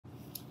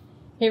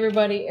Hey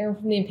everybody, Erin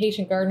from the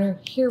Impatient Gardener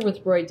here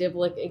with Roy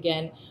Diblik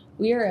again.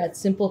 We are at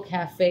Simple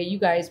Cafe. You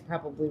guys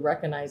probably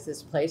recognize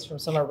this place from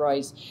some of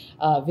Roy's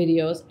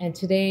videos. And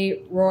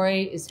today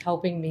Roy is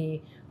helping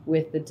me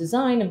with the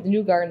design of the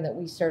new garden that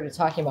we started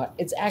talking about.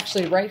 It's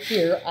actually right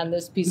here on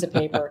this piece of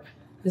paper.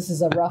 This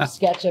is a rough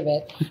sketch of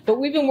it. But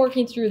we've been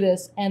working through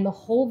this, and the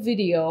whole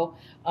video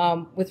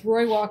with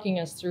Roy walking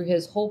us through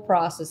his whole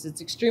process,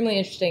 it's extremely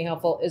interesting,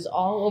 helpful, is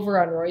all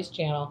over on Roy's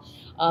channel.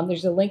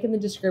 There's a link in the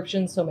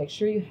description, so make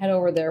sure you head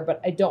over there. But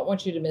I don't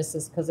want you to miss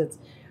this because it's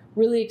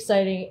really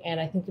exciting,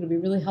 and I think it'll be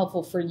really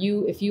helpful for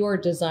you if you are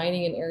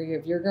designing an area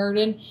of your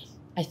garden.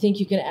 I think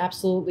you can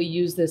absolutely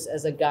use this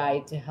as a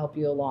guide to help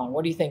you along.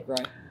 What do you think,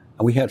 Roy?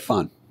 We had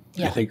fun.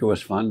 Yeah. I think it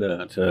was fun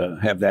to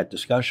have that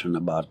discussion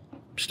about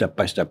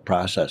step-by-step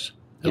process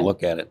and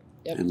look at it.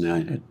 Yep.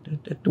 And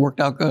it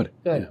worked out good.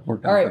 Good. Yeah,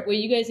 worked All out right. good. Well,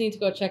 you guys need to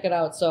go check it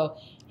out. So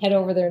head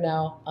over there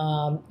now.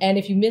 And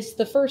if you missed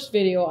the first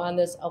video on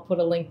this, I'll put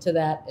a link to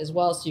that as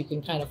well so you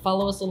can kind of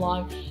follow us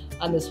along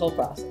on this whole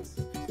process.